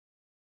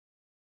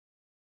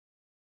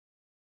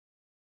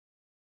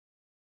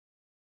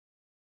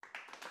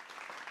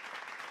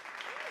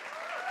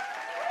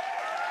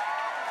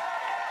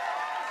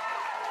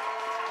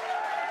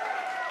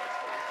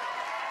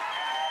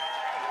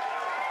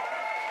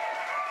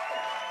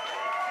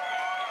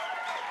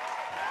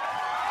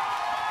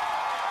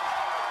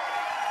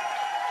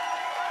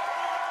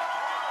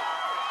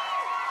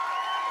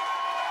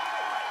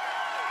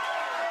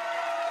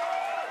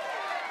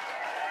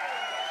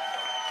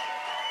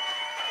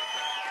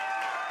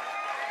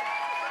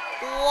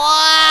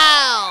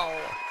Wow!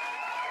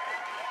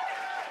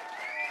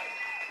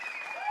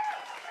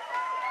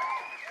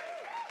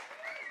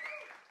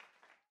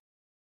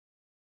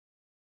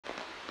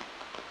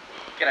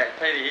 G'day,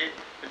 Peter here.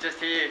 We're just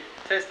here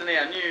testing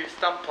our new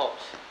stump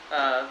tops.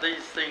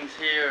 These things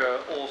here are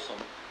awesome.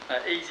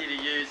 Easy to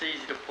use,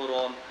 easy to put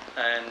on,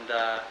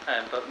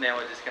 but now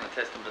we're just going to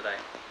test them today.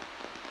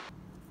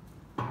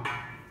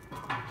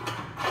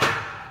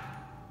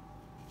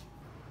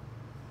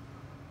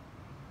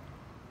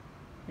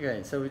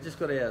 Okay, so we've just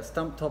got our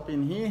stump top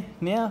in here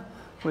now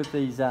with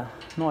these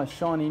nice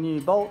shiny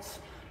new bolts,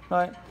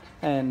 right?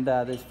 And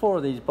there's 4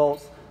 of these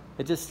bolts.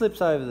 It just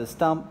slips over the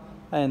stump,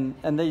 and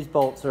these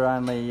bolts are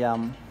only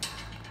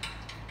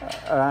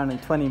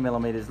 20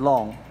 millimeters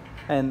long,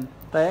 and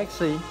they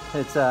actually,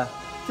 it's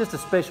just a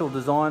special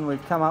design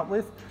we've come up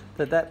with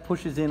that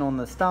pushes in on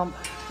the stump,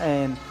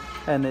 and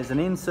there's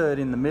an insert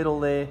in the middle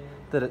there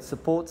that it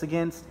supports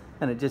against,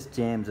 and it just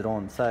jams it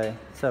on. So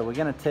we're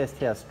going to test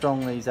how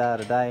strong these are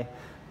today,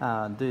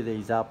 do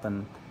these up,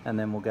 and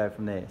then we'll go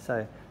from there.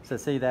 So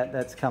see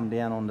that's come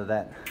down onto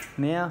that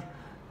now,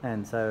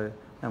 and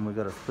we've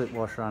got a split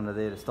washer under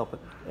there to stop it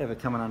ever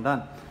coming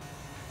undone.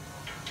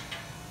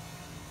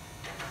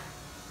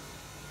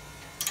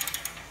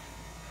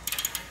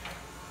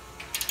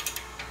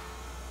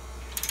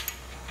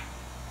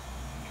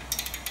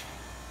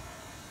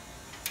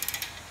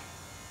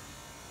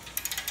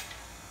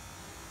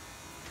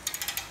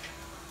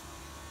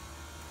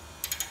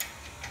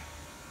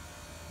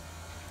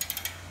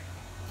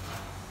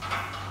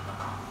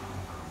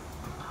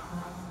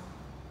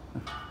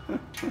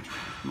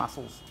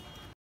 Muscles.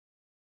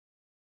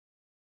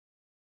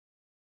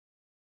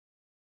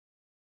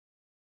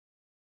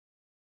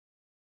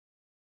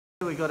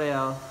 We got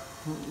our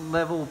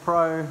Level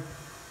Pro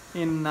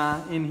in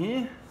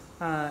here,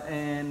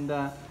 and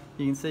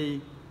you can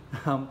see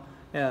our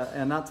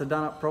nuts are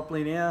done up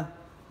properly now,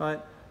 right?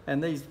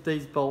 And these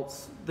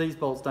bolts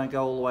don't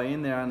go all the way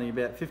in. They're only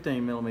about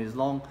 15 millimeters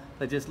long.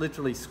 They just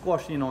literally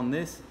squash in on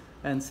this,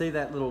 and see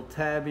that little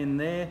tab in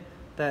there?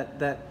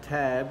 That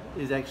tab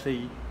is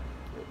actually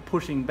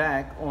pushing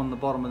back on the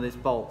bottom of this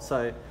bolt,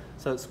 so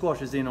it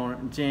squashes in on it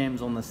and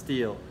jams on the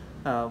steel.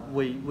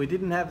 We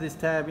didn't have this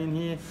tab in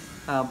here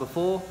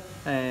before,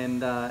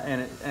 and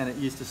it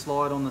used to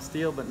slide on the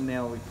steel, but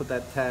now we put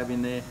that tab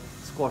in there,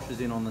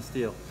 squashes in on the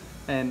steel,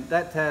 and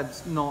that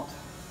tab's not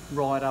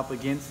right up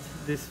against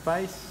this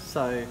face,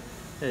 so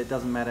it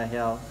doesn't matter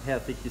how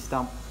thick your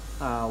stump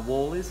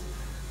wall is.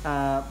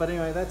 But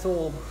anyway, that's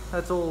all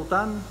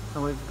done,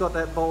 and we've got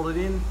that bolted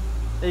in.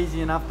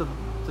 Easy enough to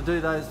do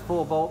those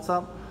 4 bolts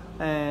up,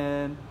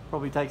 and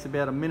probably takes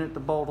about a minute to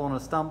bolt on a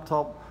stump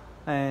top,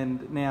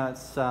 and now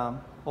it's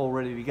all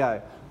ready to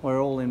go.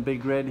 We're all in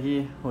big red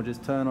here. We'll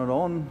just turn it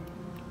on.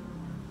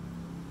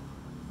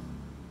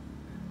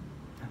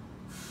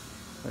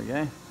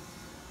 Okay,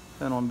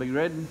 turn on big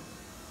red,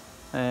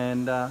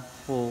 and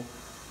we'll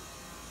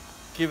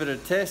give it a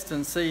test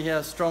and see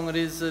how strong it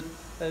is at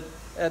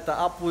the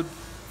upward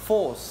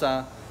force.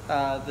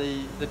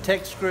 The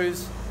tech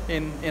screws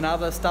in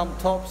other stump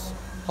tops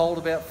hold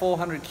about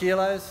 400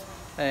 kilos,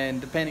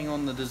 and depending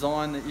on the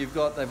design that you've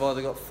got, they've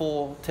either got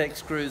 4 tech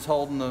screws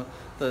holding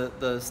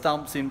the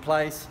stumps in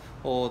place,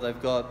 or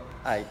they've got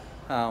 8.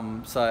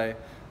 So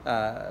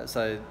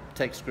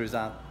tech screws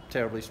aren't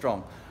terribly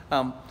strong.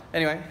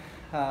 Anyway,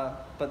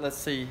 but let's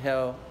see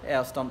how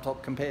our stump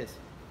top compares.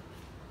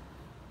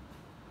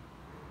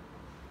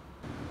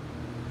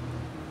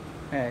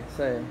 Okay,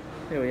 so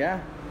here we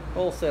are,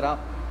 all set up,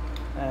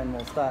 and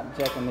we'll start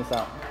jacking this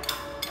up.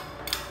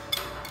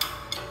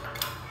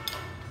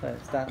 So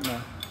it's starting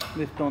to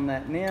lift on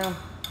that now.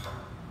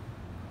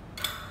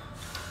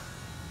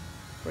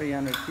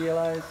 300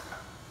 kilos,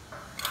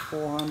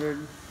 400.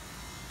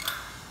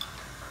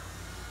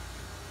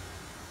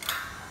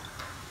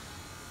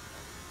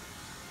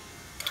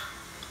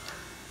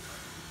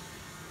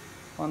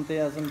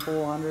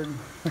 $1,400.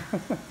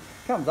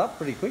 Comes up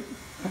pretty quick.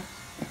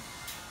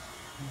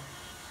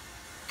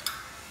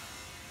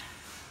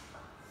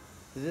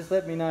 So just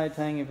let me know,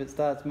 Tang, if it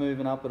starts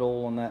moving up at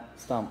all on that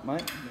stump,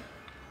 mate.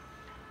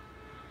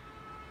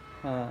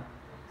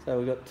 So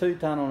we've got 2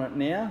 ton on it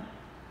now.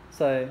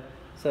 So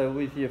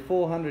with your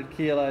 400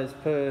 kilos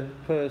per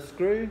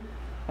screw,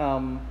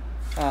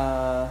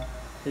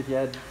 if you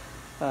had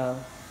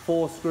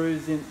 4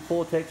 screws in,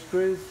 4 tech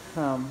screws,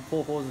 4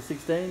 4s are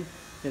 16,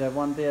 you'd have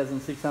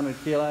 1,600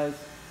 kilos.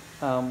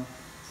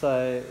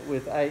 So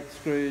with 8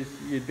 screws,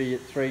 you'd be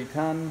at 3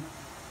 ton,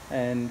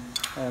 and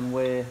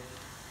we're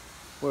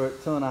at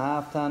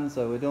 2.5 tons,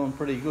 so we're doing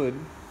pretty good.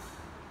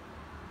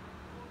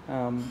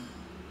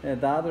 Yeah,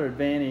 the other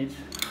advantage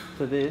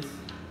to this,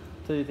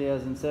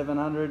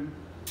 2,700,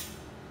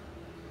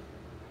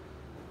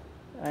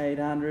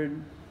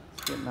 800,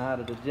 it's getting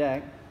harder to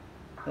jack.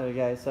 There we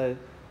go, so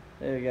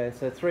there we go,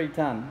 so 3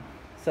 ton.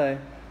 So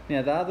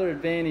now the other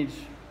advantage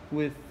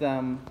with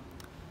the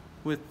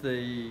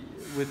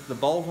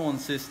bolt-on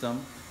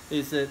system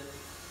is that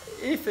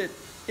if it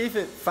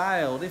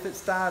failed, if it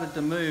started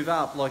to move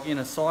up like in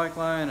a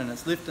cyclone and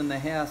it's lifting the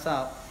house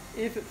up,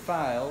 if it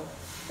fails,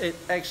 it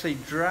actually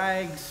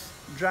drags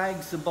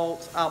the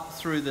bolts up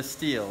through the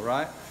steel,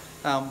 right?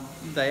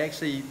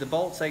 The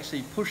bolts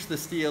actually push the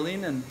steel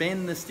in and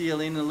bend the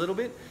steel in a little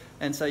bit,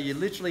 and so you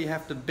literally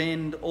have to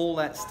bend all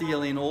that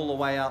steel in all the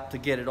way up to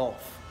get it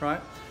off,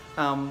 right?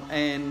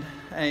 And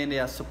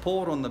our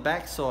support on the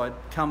back side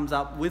comes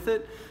up with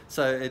it,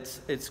 so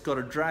it's got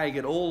to drag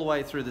it all the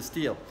way through the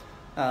steel.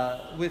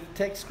 With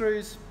tech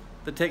screws,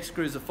 the tech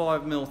screws are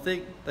 5mm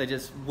thick. They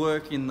just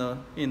work in the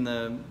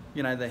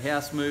you know, the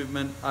house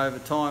movement over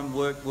time,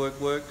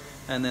 work,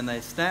 and then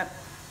they snap.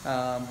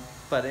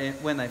 But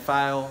when they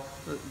fail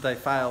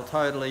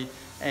totally,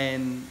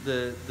 and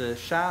the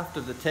shaft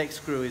of the tech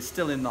screw is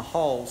still in the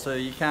hole, so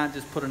you can't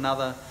just put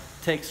another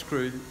tech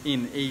screw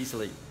in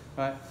easily,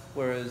 right?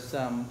 Whereas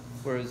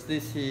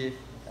this here,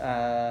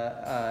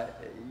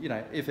 you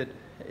know,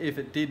 if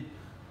it did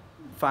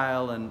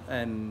fail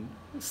and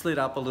slid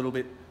up a little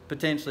bit,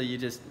 potentially you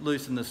just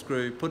loosen the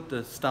screw, put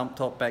the stump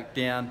top back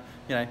down,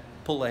 you know,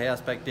 pull the house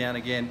back down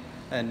again,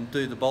 and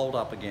do the bolt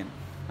up again.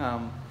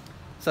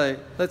 So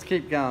let's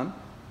keep going,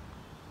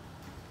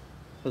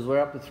 because we're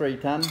up to 3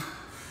 ton.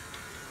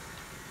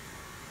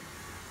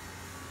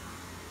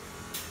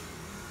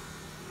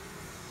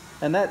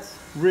 And that's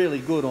really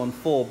good on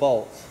 4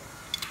 bolts.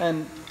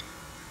 And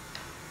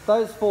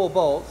those 4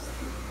 bolts,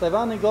 they've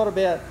only got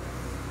about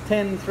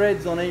 10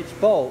 threads on each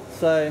bolt.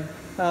 So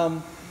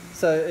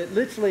it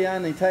literally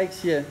only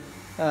takes you,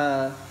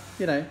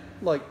 you know,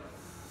 like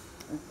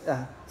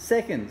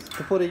seconds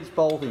to put each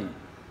bolt in.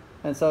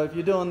 And so if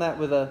you're doing that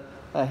with a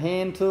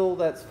hand tool,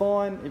 that's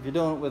fine. If you're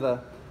doing it with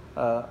a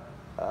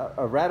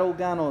rattle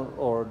gun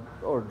or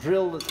a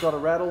drill that's got a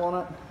rattle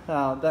on it,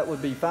 that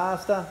would be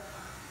faster.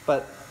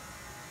 But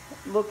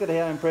look at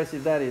how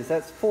impressive that is.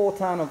 That's 4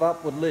 ton of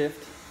upward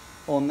lift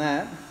on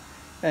that,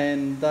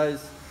 and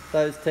those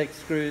tech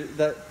screws,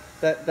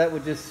 that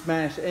would just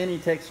smash any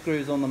tech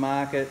screws on the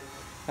market.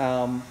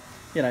 You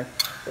know,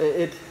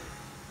 it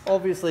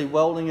obviously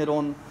welding it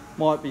on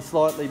might be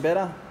slightly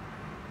better,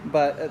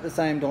 but at the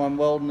same time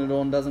welding it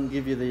on doesn't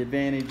give you the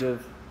advantage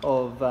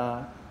of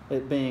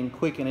it being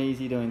quick and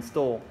easy to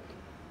install.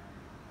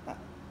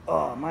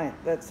 Oh mate,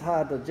 that's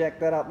hard to jack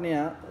that up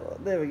now.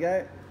 There we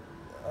go.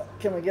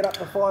 Can we get up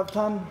to 5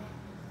 ton?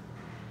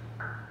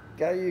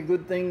 Go, you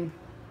good thing.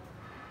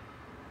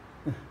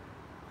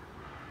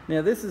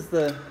 Now this is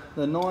the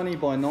 90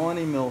 by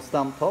 90mm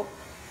stump top,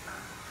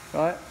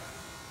 right?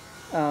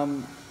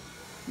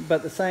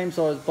 But the same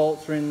size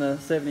bolts are in the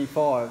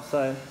 75,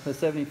 so the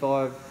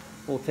 75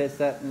 will test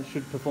that and it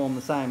should perform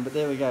the same. But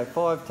there we go,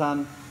 5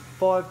 ton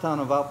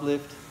of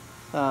uplift.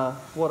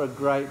 What a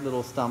great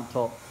little stump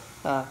top.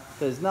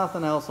 There's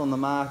nothing else on the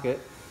market,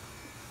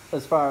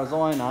 as far as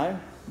I know,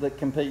 that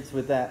competes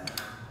with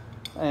that.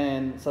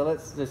 And so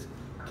let's just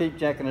keep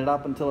jacking it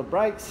up until it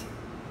breaks,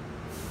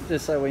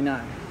 just so we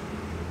know.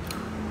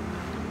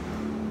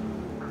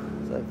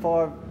 So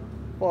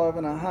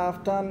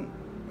 5.5 ton.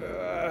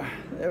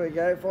 There we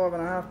go,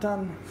 5.5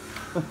 ton.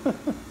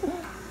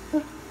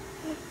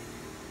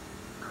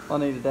 I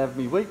needed to have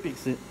me wheat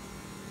bix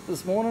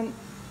this morning,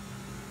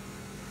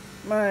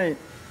 mate.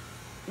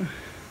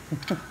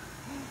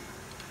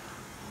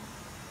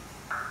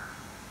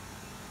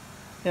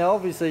 Now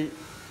obviously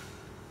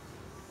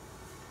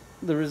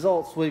the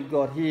results we've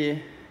got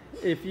here,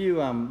 if you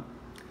you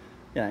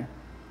know,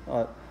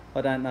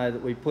 I don't know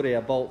that we put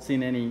our bolts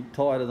in any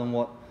tighter than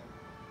what,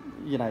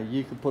 you know,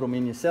 you could put them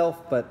in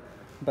yourself, but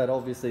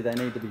obviously they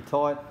need to be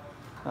tight,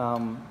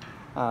 and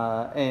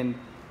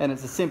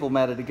it's a simple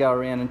matter to go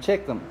around and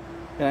check them,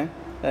 you know,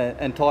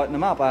 and tighten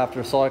them up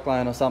after a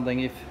cyclone or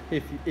something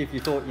if you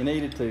thought you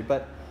needed to,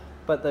 but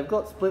they've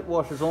got split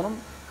washers on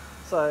them,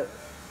 so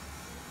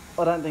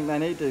I don't think they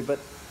need to. But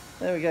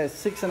there we go,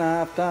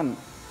 6.5 ton,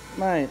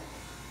 mate.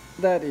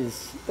 That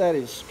is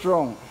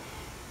strong.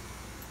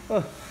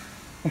 Oh.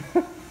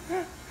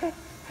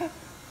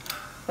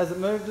 Has it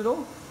moved at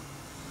all?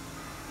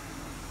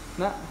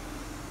 No,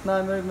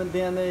 no movement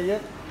down there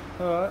yet.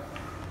 All right,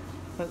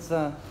 let's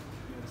oh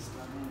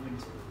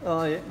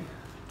yeah.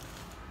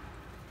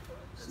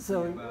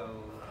 So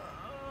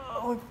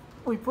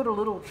we put a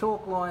little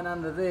chalk line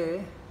under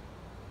there,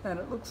 and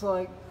it looks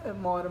like it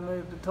might have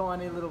moved a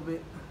tiny little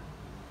bit.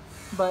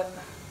 But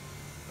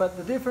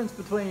the difference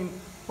between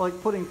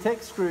like putting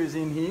tech screws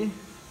in here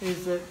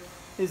is that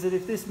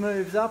if this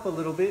moves up a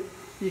little bit,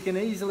 you can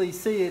easily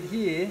see it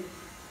here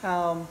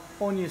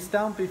on your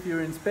stump if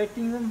you're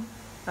inspecting them,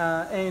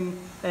 and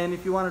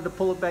if you wanted to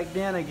pull it back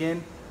down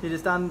again, you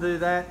just undo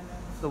that,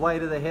 the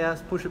weight of the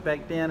house, push it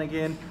back down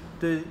again,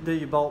 do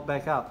your bolt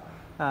back up.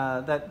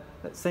 That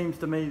seems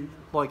to me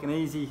like an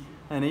easy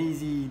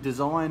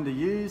design to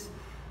use,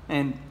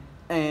 and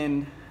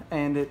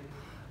it,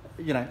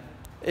 you know,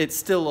 it's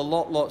still a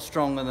lot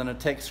stronger than a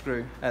tech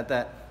screw at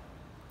that.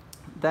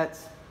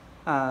 That's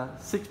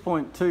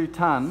 6.2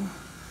 ton,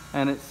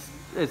 and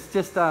it's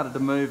just started to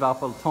move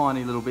up a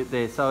tiny little bit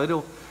there,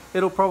 so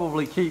it'll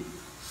probably keep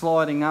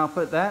sliding up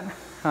at that.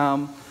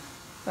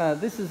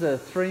 This is a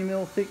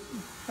 3mm thick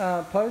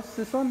post,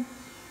 this one,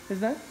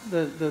 isn't it?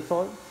 The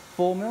side.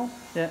 4 mil,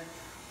 yeah.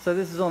 So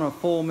this is on a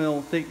 4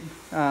 mil thick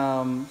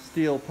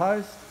steel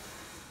post.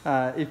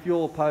 If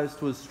your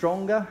post was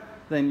stronger,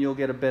 then you'll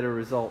get a better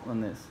result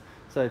than this.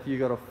 So if you've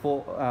got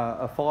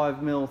a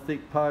 5 mil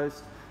thick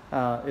post,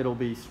 it'll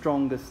be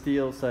stronger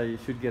steel, so you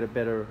should get a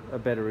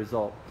better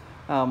result.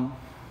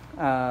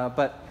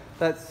 But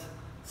that's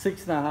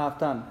 6.5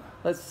 ton.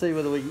 Let's see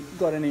whether we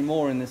got any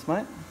more in this,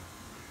 mate.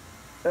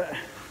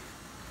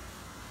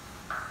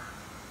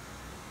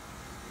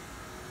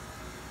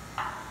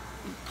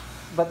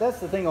 But that's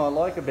the thing I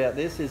like about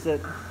this is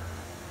that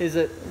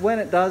when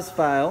it does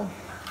fail,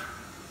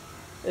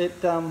 it's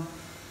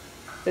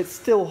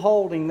still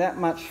holding that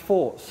much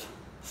force,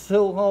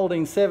 still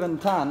holding 7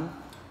 ton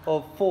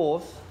of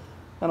force,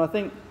 and I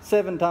think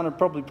 7 ton would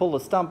probably pull the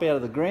stump out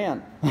of the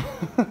ground.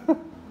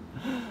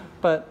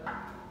 But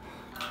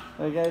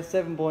there we go,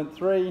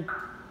 7.3.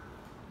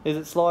 Is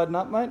it sliding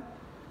up, mate?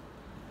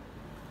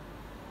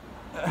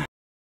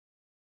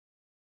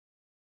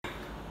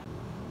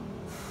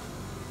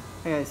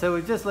 Okay, so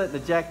we've just let the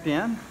jack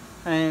down,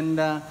 and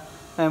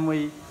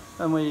we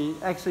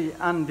actually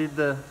undid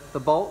the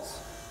bolts,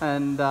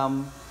 and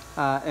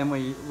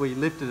we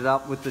lifted it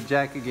up with the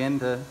jack again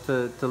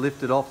to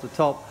lift it off the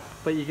top.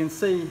 But you can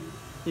see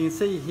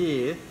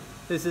here,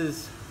 this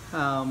is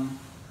 3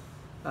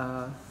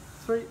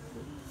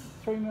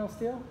 mil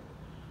steel,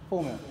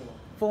 4 mil,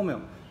 4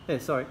 mil. Yeah,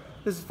 sorry,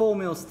 this is 4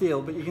 mil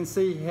steel, but you can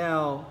see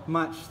how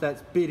much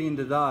that's bit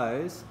into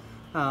those.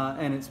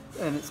 And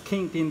it's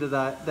kinked into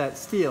that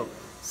steel.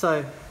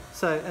 So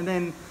and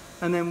then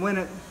when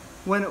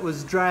it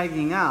was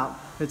dragging up,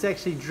 it's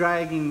actually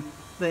dragging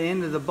the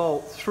end of the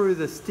bolt through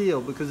the steel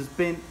because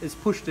it's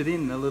pushed it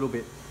in a little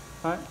bit,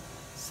 right?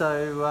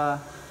 So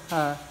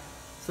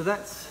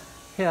that's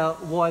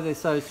why they're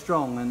so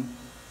strong,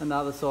 and the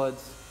other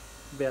side's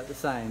about the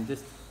same.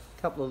 Just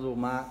a couple of little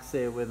marks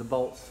there where the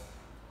bolts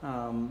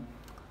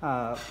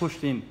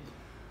pushed in.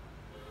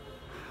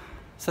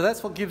 So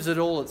that's what gives it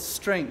all its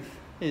strength.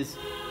 Is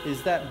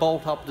that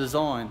bolt-up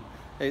design.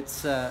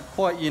 It's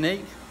quite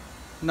unique.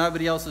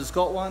 Nobody else has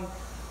got one,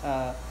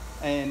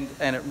 and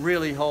it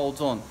really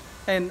holds on.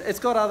 And it's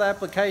got other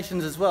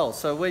applications as well.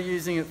 So we're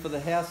using it for the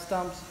house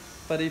stumps.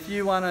 But if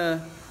you want to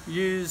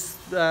use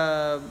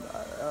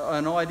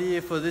an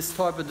idea for this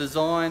type of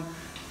design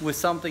with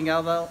something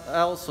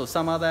else or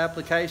some other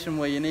application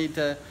where you need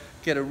to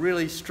get a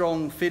really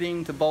strong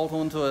fitting to bolt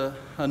onto a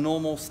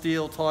normal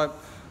steel type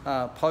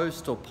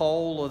post or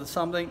pole or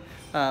something,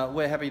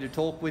 we're happy to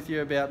talk with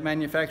you about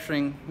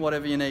manufacturing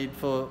whatever you need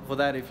for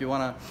that if you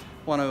want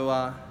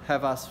to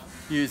have us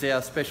use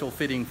our special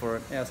fitting for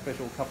it, our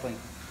special coupling.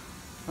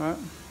 All right.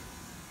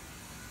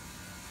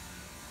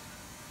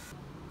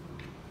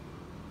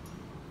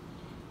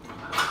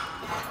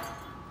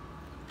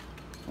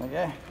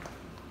 Okay.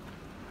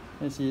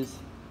 There she is.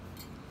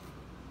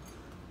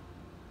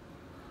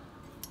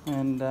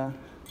 And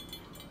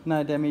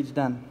no damage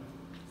done.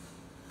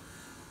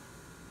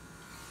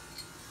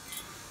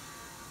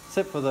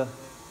 Except for the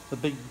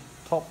big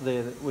top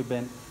there that we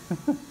bent.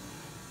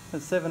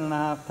 It's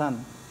 7.5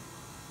 ton.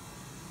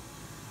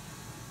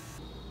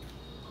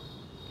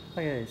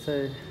 Okay,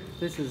 so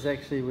this is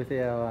actually with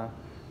our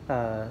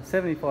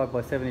 75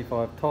 by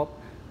 75 top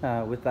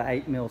with the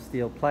 8 mil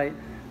steel plate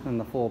and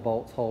the 4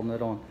 bolts holding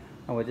it on.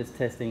 And we're just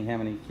testing how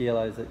many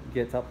kilos it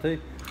gets up to.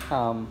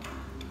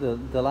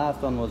 The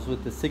last one was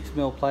with the 6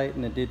 mil plate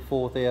and it did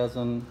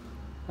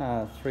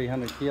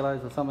 4,300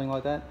 kilos or something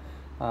like that.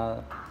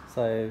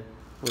 So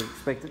we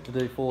expect it to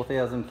do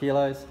 4,000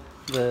 kilos.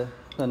 The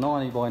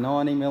 90 by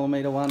 90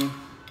 millimeter one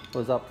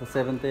was up to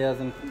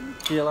 7,000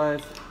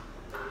 kilos,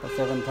 or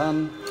 7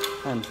 ton,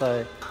 and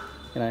so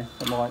you know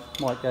it might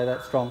go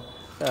that strong.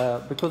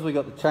 Because we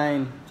got the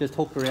chain just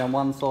hooked around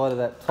one side of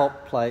that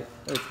top plate,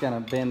 it's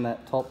going to bend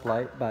that top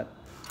plate, but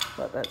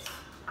that's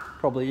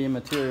probably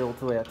immaterial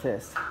to our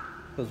test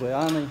because we're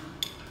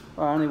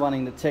only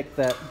wanting to check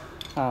that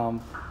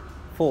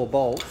 4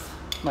 bolts,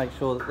 make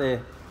sure that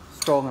they're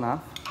strong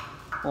enough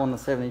on the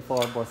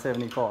 75 by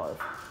 75.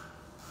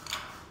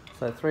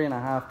 So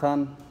 3.5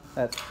 ton,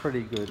 that's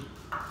pretty good.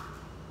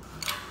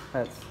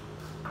 That's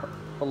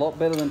a lot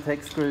better than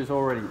tech screws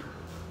already.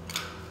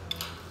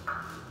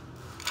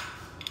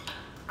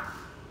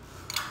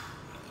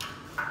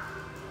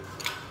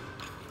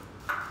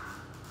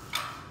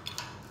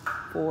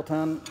 Four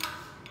ton.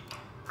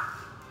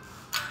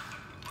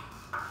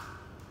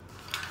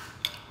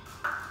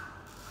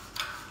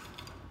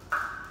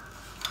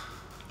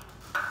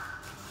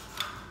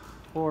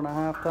 Four and a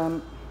half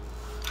ton.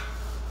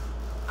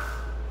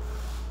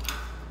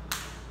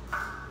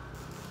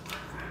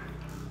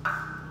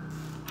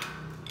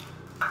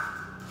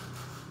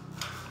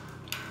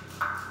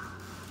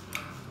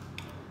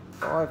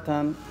 Five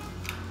ton.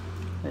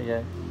 There you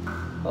go.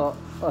 Oh,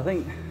 I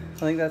think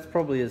that's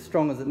probably as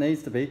strong as it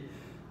needs to be.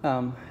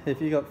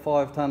 If you got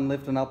 5 ton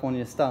lifting up on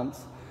your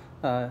stumps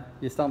are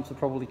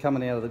probably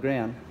coming out of the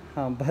ground.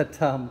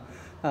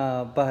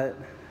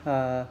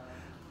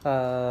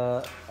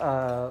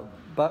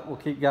 But we'll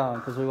keep going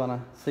because we want to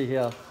see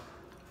how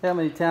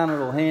many ton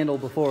it'll handle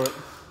before it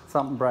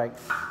something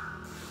breaks.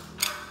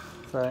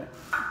 So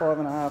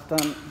 5.5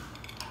 tonne.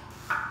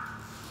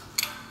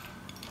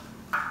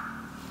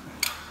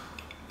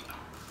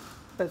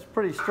 That's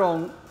pretty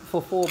strong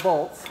for 4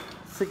 bolts.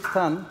 6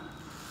 tonne.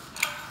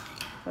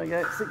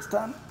 Okay, 6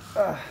 tonne.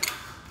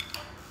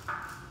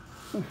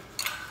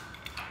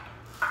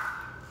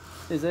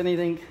 Is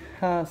anything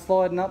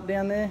sliding up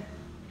down there?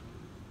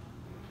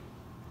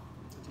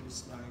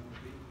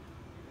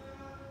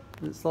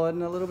 Is it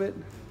sliding a little bit?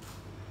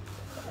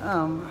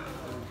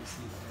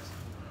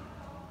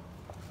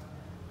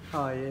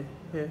 Oh yeah.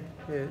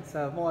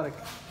 So it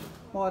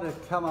might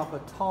have come up a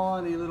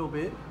tiny little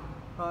bit,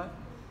 right?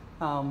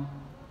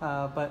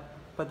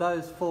 But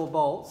those 4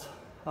 bolts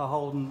are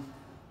holding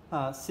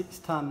 6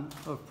 tonne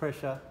of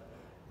pressure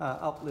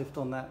uplift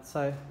on that.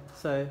 So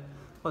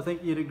I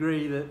think you'd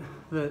agree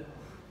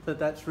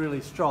that's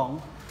really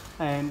strong,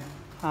 and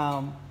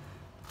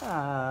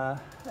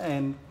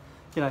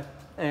you know,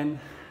 and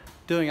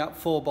doing up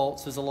 4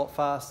 bolts is a lot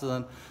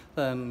faster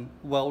than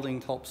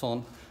welding tops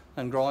on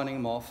and grinding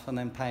them off and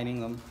then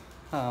painting them.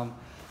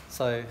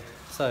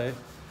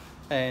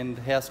 And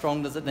how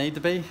strong does it need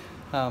to be?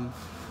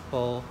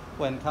 Well,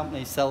 when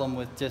companies sell them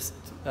with just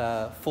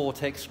 4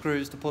 tech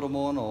screws to put them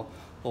on,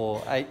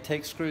 or 8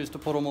 tech screws to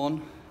put them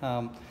on,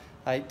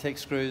 8 tech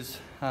screws,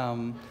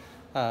 they're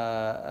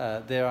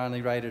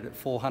only rated at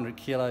 400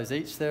 kilos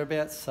each,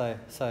 thereabouts. So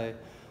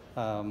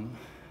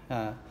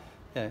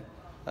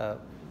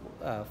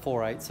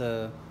 4 eighths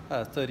are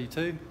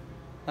 32,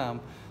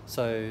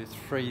 so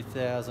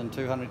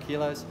 3,200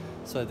 kilos.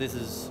 So this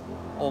is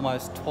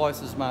almost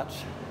twice as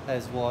much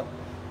as what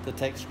the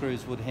tech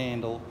screws would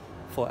handle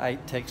for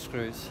 8 tech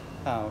screws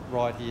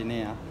right here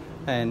now,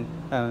 and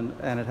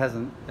it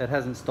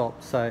hasn't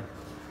stopped. So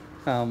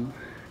now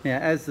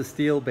as the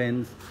steel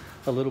bends,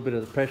 a little bit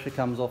of the pressure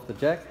comes off the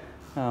jack.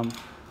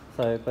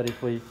 But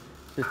if we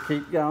just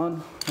keep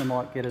going, we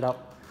might get it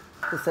up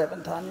to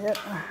 7 tonne yet.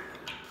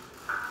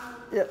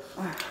 Yep,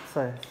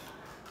 so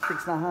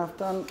 6.5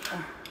 tonne.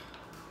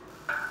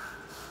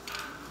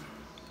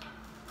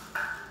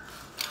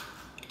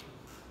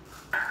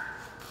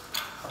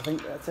 I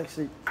think that's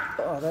actually,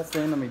 that's the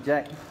end of my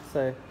jack.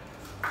 So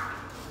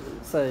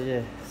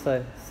yeah,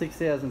 so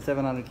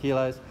 6,700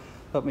 kilos,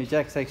 but my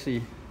jack's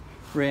actually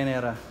ran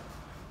out of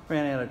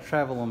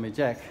travel on my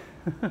jack.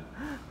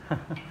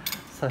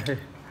 So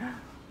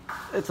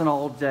it's an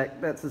old jack,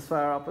 that's as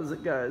far up as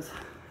it goes.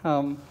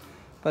 But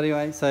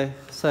anyway, so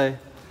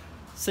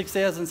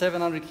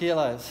 6,700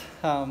 kilos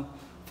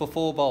for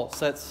 4 bolts.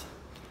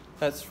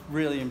 That's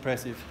really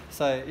impressive.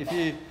 So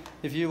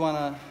if you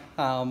want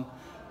to,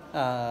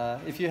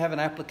 if you have an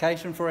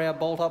application for our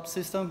bolt-up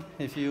system,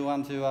 if you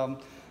want to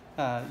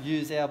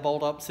use our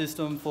bolt-up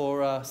system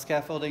for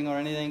scaffolding or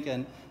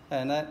anything,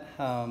 and that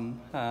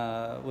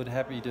would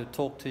happy to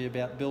talk to you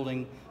about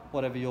building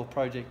whatever your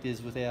project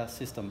is with our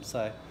system.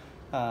 So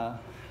all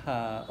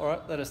right,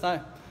 let us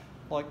know.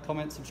 Like,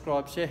 comment,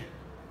 subscribe, share.